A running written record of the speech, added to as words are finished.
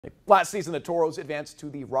Last season, the Toros advanced to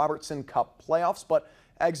the Robertson Cup playoffs, but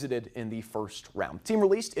exited in the first round. Team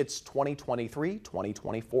released its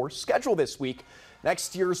 2023-2024 schedule this week.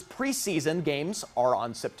 Next year's preseason games are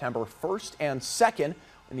on September 1st and 2nd,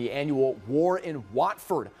 and the annual War in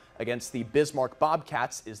Watford against the Bismarck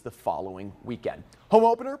Bobcats is the following weekend. Home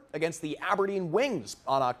opener against the Aberdeen Wings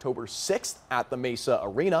on October 6th at the Mesa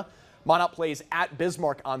Arena. Minot plays at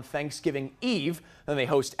Bismarck on Thanksgiving Eve, then they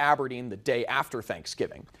host Aberdeen the day after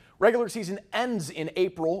Thanksgiving. Regular season ends in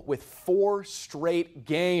April with 4 straight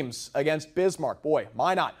games against Bismarck. Boy,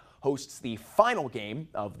 Minot hosts the final game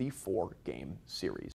of the 4-game series.